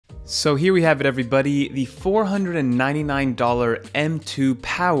So here we have it, everybody, the $499 M2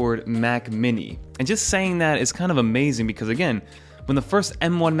 powered Mac Mini. And just saying that is kind of amazing because, again, when the first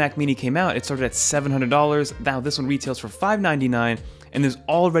M1 Mac Mini came out, it started at $700. Now this one retails for $599, and there's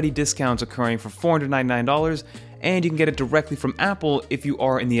already discounts occurring for $499, and you can get it directly from Apple if you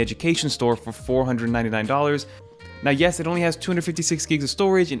are in the education store for $499. Now yes, it only has 256 gigs of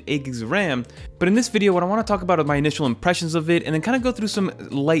storage and 8 gigs of RAM, but in this video what I want to talk about are my initial impressions of it and then kind of go through some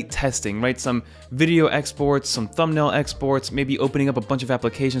light testing, right? Some video exports, some thumbnail exports, maybe opening up a bunch of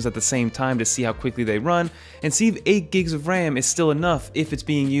applications at the same time to see how quickly they run, and see if 8 gigs of RAM is still enough if it's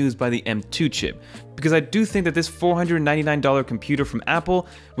being used by the M2 chip. Because I do think that this $499 computer from Apple,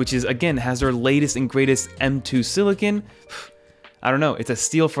 which is again has their latest and greatest M2 silicon, I don't know, it's a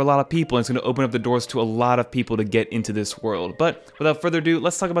steal for a lot of people and it's going to open up the doors to a lot of people to get into this world. But without further ado,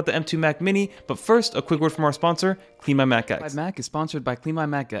 let's talk about the M2 Mac Mini. But first, a quick word from our sponsor, CleanMyMacX. My Mac is sponsored by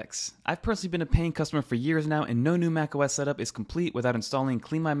CleanMyMacX. I've personally been a paying customer for years now, and no new macOS setup is complete without installing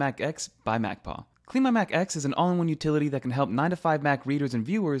CleanMyMacX by MacPaw. CleanMyMacX is an all-in-one utility that can help 9to5 Mac readers and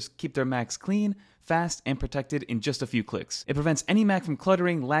viewers keep their Macs clean, fast, and protected in just a few clicks. It prevents any Mac from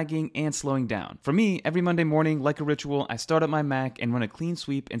cluttering, lagging, and slowing down. For me, every Monday morning, like a ritual, I start up my Mac and run a clean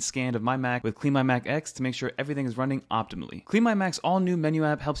sweep and scan of my Mac with CleanMyMacX to make sure everything is running optimally. CleanMyMac's all-new menu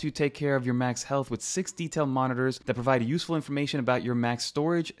app helps you take care of your Mac's health with 6 detailed monitors that provide useful information about your Mac's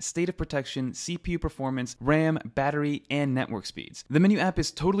storage, state of protection, CPU performance, RAM, battery, and network speeds. The menu app is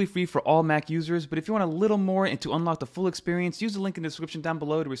totally free for all Mac users, but if you want a little more and to unlock the full experience, use the link in the description down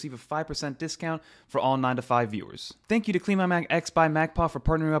below to receive a 5% discount for all 9to5 viewers. Thank you to CleanMyMacX by MacPaw for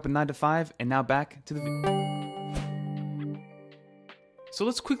partnering up with 9to5, and now back to the video. So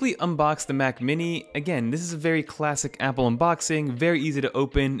let's quickly unbox the Mac Mini. Again, this is a very classic Apple unboxing, very easy to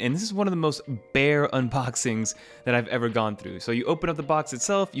open, and this is one of the most bare unboxings that I've ever gone through. So you open up the box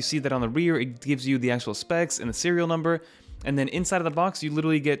itself, you see that on the rear it gives you the actual specs and the serial number. And then inside of the box, you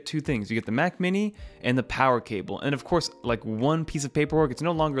literally get two things. You get the Mac Mini and the power cable. And of course, like one piece of paperwork. It's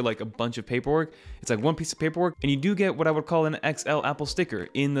no longer like a bunch of paperwork. It's like one piece of paperwork. And you do get what I would call an XL Apple sticker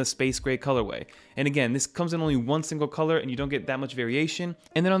in the space gray colorway. And again, this comes in only one single color and you don't get that much variation.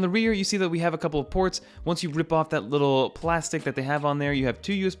 And then on the rear, you see that we have a couple of ports. Once you rip off that little plastic that they have on there, you have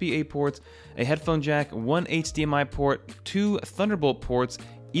 2 USB-A ports, a headphone jack, 1 HDMI port, 2 Thunderbolt ports,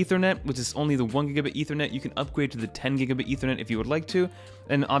 Ethernet, which is only the 1 gigabit Ethernet. You can upgrade to the 10 gigabit Ethernet if you would like to,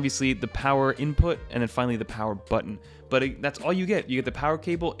 and obviously the power input, and then finally the power button. But that's all you get. You get the power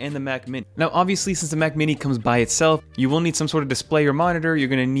cable and the Mac Mini. Now obviously, since the Mac Mini comes by itself, you will need some sort of display or monitor. You're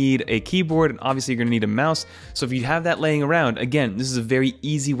going to need a keyboard, and obviously you're going to need a mouse. So if you have that laying around, again, this is a very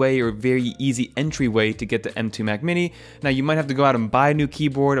easy way or very easy entry way to get the M2 Mac Mini. Now you might have to go out and buy a new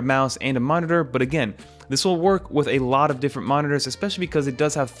keyboard, a mouse, and a monitor, but again, this will work with a lot of different monitors, especially because it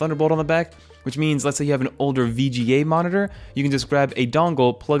does have Thunderbolt on the back, which means let's say you have an older VGA monitor, you can just grab a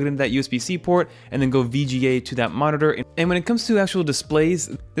dongle, plug it into that USB-C port, and then go VGA to that monitor. And when it comes to actual displays,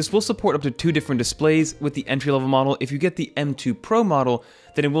 this will support up to 2 different displays with the entry-level model. If you get the M2 Pro model,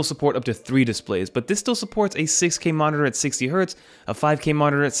 then it will support up to 3 displays, but this still supports a 6K monitor at 60 Hz, a 5K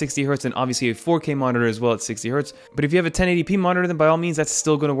monitor at 60 Hz, and obviously a 4K monitor as well at 60 Hz. But if you have a 1080p monitor, then by all means, that's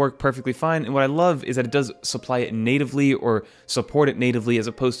still going to work perfectly fine. And what I love is that it does supply it natively or support it natively as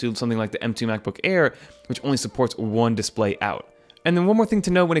opposed to something like the M2 MacBook Air, which only supports 1 display out. And then one more thing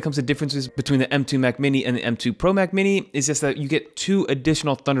to know when it comes to differences between the M2 Mac Mini and the M2 Pro Mac Mini is just that you get 2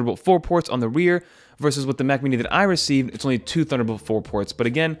 additional Thunderbolt 4 ports on the rear, versus with the Mac Mini that I received, it's only 2 Thunderbolt 4 ports. But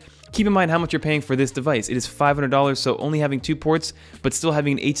again, keep in mind how much you're paying for this device. It is $500, so only having 2 ports, but still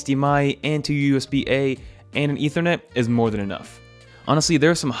having an HDMI and 2 USB-A and an Ethernet is more than enough. Honestly,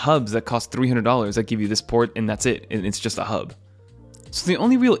 there are some hubs that cost $300 that give you this port, and that's it, and it's just a hub. So the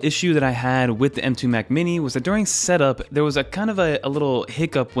only real issue that I had with the M2 Mac Mini was that during setup, there was a kind of a little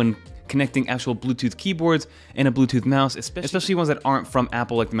hiccup when connecting actual Bluetooth keyboards and a Bluetooth mouse, especially ones that aren't from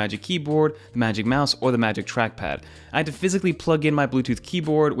Apple, like the Magic Keyboard, the Magic Mouse, or the Magic Trackpad. I had to physically plug in my Bluetooth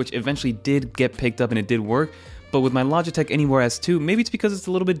keyboard, which eventually did get picked up and it did work. But with my Logitech Anywhere S2, maybe it's because it's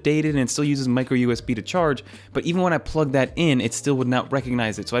a little bit dated and it still uses micro USB to charge, but even when I plugged that in, it still would not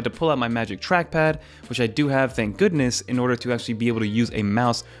recognize it. So I had to pull out my Magic Trackpad, which I do have, thank goodness, in order to actually be able to use a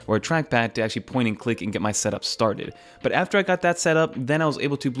mouse or a trackpad to actually point and click and get my setup started. But after I got that set up, then I was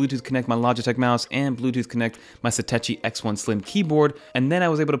able to Bluetooth connect my Logitech mouse and Bluetooth connect my Satechi X1 Slim keyboard, and then I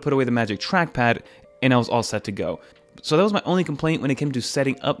was able to put away the Magic Trackpad, and I was all set to go. So that was my only complaint when it came to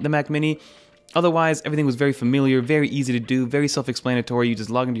setting up the Mac Mini. Otherwise, everything was very familiar, very easy to do, very self-explanatory. You just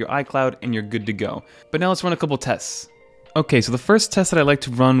log into your iCloud and you're good to go. But now let's run a couple tests. Okay, so the first test that I like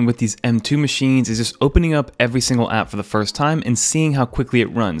to run with these M2 machines is just opening up every single app for the first time and seeing how quickly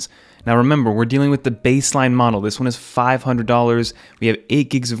it runs. Now remember, we're dealing with the baseline model. This one is $500. We have 8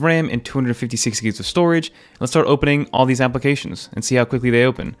 gigs of RAM and 256 gigs of storage. Let's start opening all these applications and see how quickly they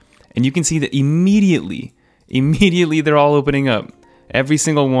open. And you can see that immediately they're all opening up. Every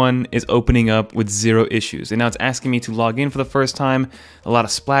single one is opening up with 0 issues. And now it's asking me to log in for the first time. A lot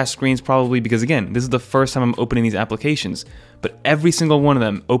of splash screens probably, because again, this is the first time I'm opening these applications. But every single one of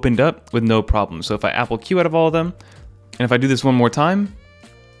them opened up with no problem. So if I Apple Q out of all of them, and if I do this one more time,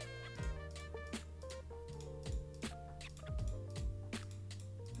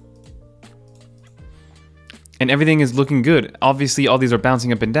 and everything is looking good. Obviously, all these are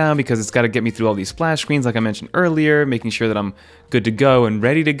bouncing up and down because it's got to get me through all these splash screens like I mentioned earlier, making sure that I'm good to go and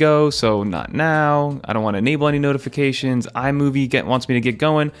ready to go. So not now. I don't want to enable any notifications. iMovie wants me to get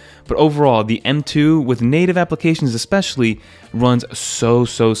going. But overall, the M2 with native applications especially runs so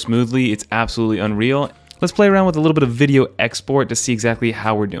smoothly. It's absolutely unreal. Let's play around with a little bit of video export to see exactly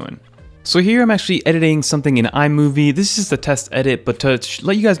how we're doing. So here I'm actually editing something in iMovie. This is just a test edit, but to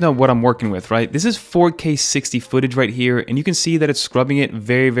let you guys know what I'm working with, right? This is 4K 60 footage right here, and you can see that it's scrubbing it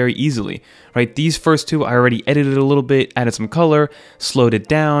very easily, right? These first two I already edited a little bit, added some color, slowed it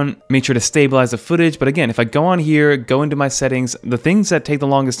down, made sure to stabilize the footage. But again, if I go on here, go into my settings, the things that take the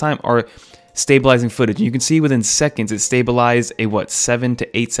longest time are stabilizing footage. And you can see within seconds it stabilized a 7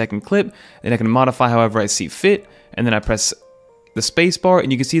 to 8 second clip, and I can modify however I see fit, and then I press the space bar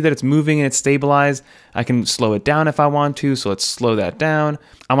and you can see that it's moving and it's stabilized. I can slow it down if I want to, so let's slow that down.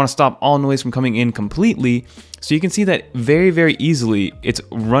 I want to stop all noise from coming in completely. So you can see that very easily it's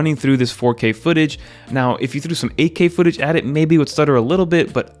running through this 4K footage. Now, if you threw some 8K footage at it, maybe it would stutter a little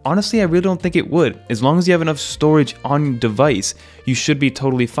bit, but honestly, I really don't think it would. As long as you have enough storage on your device, you should be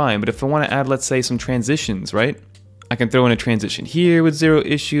totally fine. But if I want to add, let's say, some transitions, right? I can throw in a transition here with 0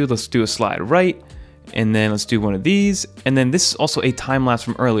 issue. Let's do a slide right. And then let's do one of these. And then this is also a time lapse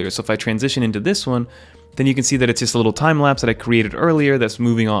from earlier. So if I transition into this one, then you can see that it's just a little time lapse that I created earlier that's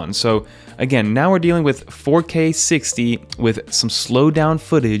moving on. So again, now we're dealing with 4K 60 with some slowed down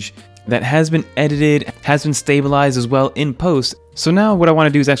footage that has been edited, has been stabilized as well in post. So now what I want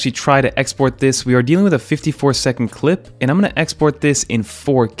to do is actually try to export this. We are dealing with a 54-second clip, and I'm going to export this in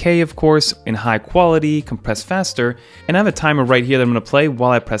 4K, of course, in high quality, compressed faster. And I have a timer right here that I'm going to play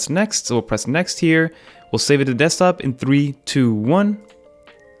while I press next. So we'll press next here. We'll save it to desktop in 3, 2, 1.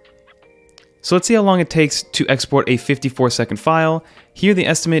 So let's see how long it takes to export a 54-second file. Here the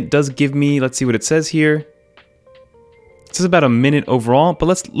estimate does give me, let's see what it says here. It says about a minute overall, but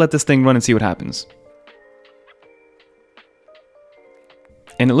let's let this thing run and see what happens.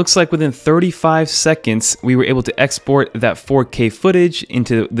 And it looks like within 35 seconds, we were able to export that 4K footage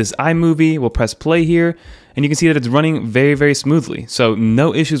into this iMovie. We'll press play here, and you can see that it's running very smoothly. So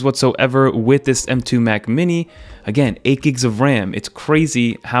no issues whatsoever with this M2 Mac Mini. Again, 8 gigs of RAM. It's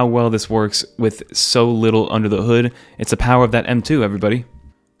crazy how well this works with so little under the hood. It's the power of that M2, everybody.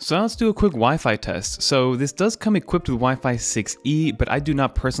 So now let's do a quick Wi-Fi test. So this does come equipped with Wi-Fi 6E, but I do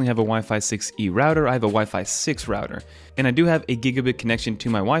not personally have a Wi-Fi 6E router. I have a Wi-Fi 6 router, and I do have a gigabit connection to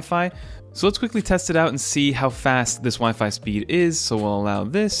my Wi-Fi. So let's quickly test it out and see how fast this Wi-Fi speed is. So we'll allow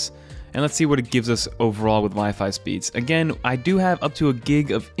this, and let's see what it gives us overall with Wi-Fi speeds. Again, I do have up to a gig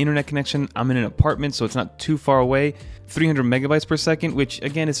of internet connection. I'm in an apartment, so it's not too far away. 300 megabytes per second, which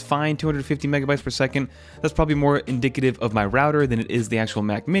again is fine. 250 megabytes per second. That's probably more indicative of my router than it is the actual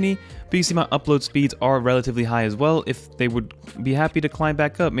Mac Mini. But you see my upload speeds are relatively high as well. If they would be happy to climb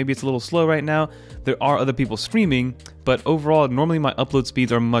back up, maybe it's a little slow right now. There are other people streaming, but overall, normally my upload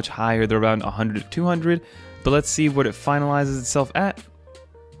speeds are much higher. They're around 100 to 200. But let's see what it finalizes itself at.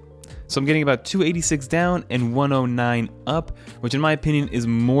 So I'm getting about 286 down and 109 up, which in my opinion is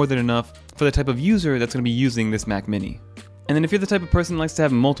more than enough for the type of user that's going to be using this Mac Mini. And then if you're the type of person that likes to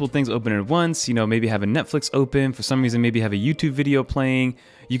have multiple things open at once, you know, maybe have a Netflix open, for some reason maybe have a YouTube video playing,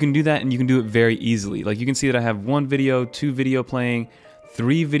 you can do that and you can do it very easily. Like you can see that I have 1 video, 2 video playing,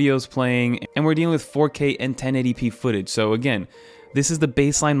 3 videos playing, and we're dealing with 4K and 1080p footage. So again, this is the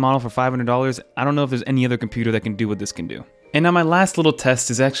baseline model for $500. I don't know if there's any other computer that can do what this can do. And now my last little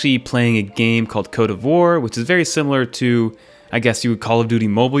test is actually playing a game called Code of War, which is very similar to, I guess you would Call of Duty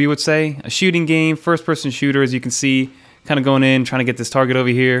Mobile, you would say. A shooting game, first-person shooter, as you can see, kind of going in, trying to get this target over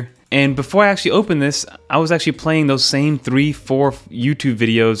here. And before I actually opened this, I was actually playing those same 3, 4 YouTube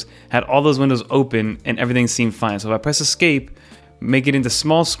videos, had all those windows open, and everything seemed fine. So if I press escape, make it into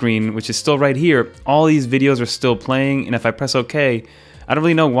small screen, which is still right here, all these videos are still playing, and if I press OK, I don't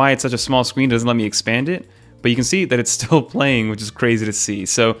really know why it's such a small screen, it doesn't let me expand it. But you can see that it's still playing, which is crazy to see.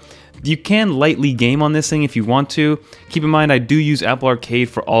 So You can lightly game on this thing if you want to. Keep in mind, I do use Apple Arcade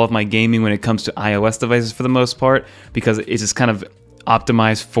for all of my gaming when it comes to iOS devices for the most part, because it's just kind of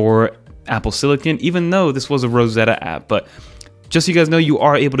optimized for Apple Silicon, even though this was a Rosetta app. But just so you guys know, you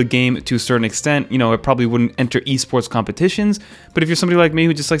are able to game to a certain extent. You know, it probably wouldn't enter esports competitions, but if you're somebody like me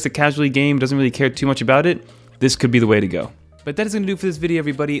who just likes to casually game, doesn't really care too much about it, this could be the way to go. But that is going to do for this video,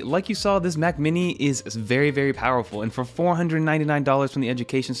 everybody. Like you saw, this Mac Mini is very, very powerful. And for $499 from the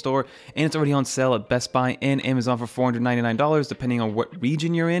education store, and it's already on sale at Best Buy and Amazon for $499, depending on what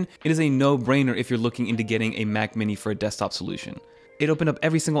region you're in, it is a no-brainer if you're looking into getting a Mac Mini for a desktop solution. It opened up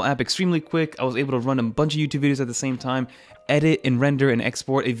every single app extremely quick. I was able to run a bunch of YouTube videos at the same time, edit and render and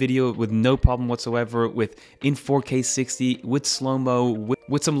export a video with no problem whatsoever, in 4K 60, with slow-mo,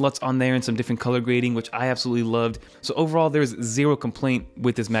 with some LUTs on there and some different color grading, which I absolutely loved. So overall, there's zero complaint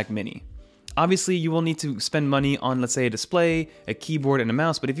with this Mac Mini. Obviously, you will need to spend money on, let's say, a display, a keyboard, and a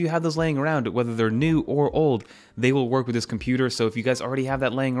mouse, but if you have those laying around, whether they're new or old, they will work with this computer. So if you guys already have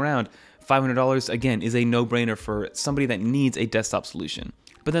that laying around, $500, again, is a no-brainer for somebody that needs a desktop solution.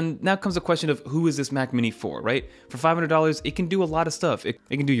 But then now comes the question of who is this Mac Mini for, right? For $500, it can do a lot of stuff. It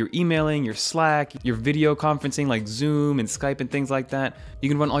can do your emailing, your Slack, your video conferencing like Zoom and Skype and things like that. You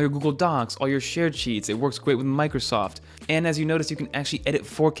can run all your Google Docs, all your shared sheets. It works great with Microsoft. And as you notice, you can actually edit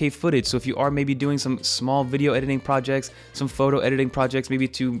 4K footage. So if you are maybe doing some small video editing projects, some photo editing projects, maybe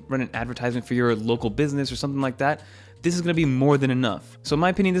to run an advertisement for your local business or something like that, this is going to be more than enough. So in my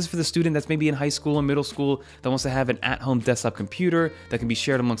opinion, this is for the student that's maybe in high school or middle school that wants to have an at-home desktop computer that can be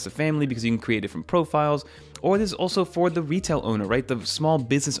shared amongst the family because you can create different profiles. Or this is also for the retail owner, right? The small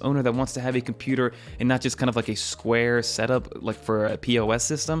business owner that wants to have a computer and not just kind of like a square setup like for a POS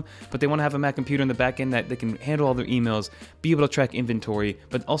system, but they want to have a Mac computer in the back end that they can handle all their emails, be able to track inventory,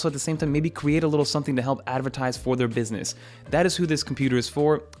 but also at the same time maybe create a little something to help advertise for their business. That is who this computer is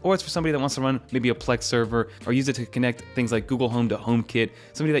for. Or it's for somebody that wants to run maybe a Plex server or use it to connect things like Google Home to HomeKit,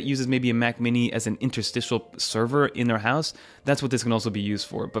 somebody that uses maybe a Mac Mini as an interstitial server in their house. That's what this can also be used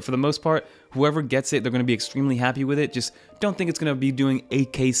for. But for the most part, whoever gets it, they're going to be extremely happy with it. Just don't think it's going to be doing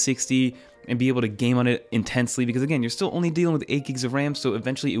 8K 60 and be able to game on it intensely, because again, you're still only dealing with 8 gigs of RAM, so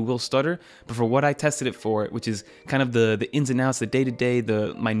eventually it will stutter. But for what I tested it for, which is kind of the ins and outs, the day-to-day,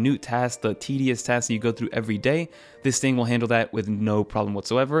 the minute tasks, the tedious tasks that you go through every day, this thing will handle that with no problem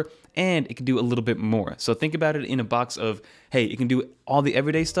whatsoever, and it can do a little bit more. So think about it in a box of, hey, it can do all the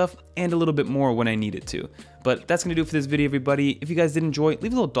everyday stuff and a little bit more when I need it to. But that's gonna do it for this video, everybody. If you guys did enjoy,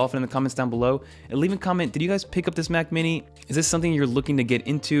 leave a little dolphin in the comments down below, and leave a comment, did you guys pick up this Mac Mini? Is this something you're looking to get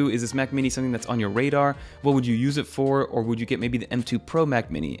into? Is this Mac Mini something that's on your radar? What would you use it for? Or would you get maybe the M2 Pro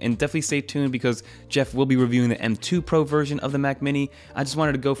Mac Mini? And definitely stay tuned, because Jeff will be reviewing the M2 Pro version of the Mac Mini. I just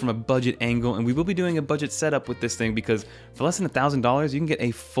wanted to go from a budget angle, and we will be doing a budget setup with this thing, because for less than $1,000, you can get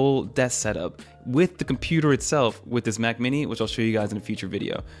a full desk setup with the computer itself with this Mac Mini, which I'll show you guys in a future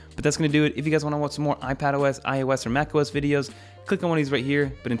video. But that's going to do it. If you guys want to watch some more iPadOS, iOS, or macOS videos, click on one of these right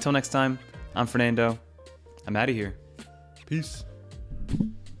here. But until next time, I'm Fernando. I'm out of here. Peace.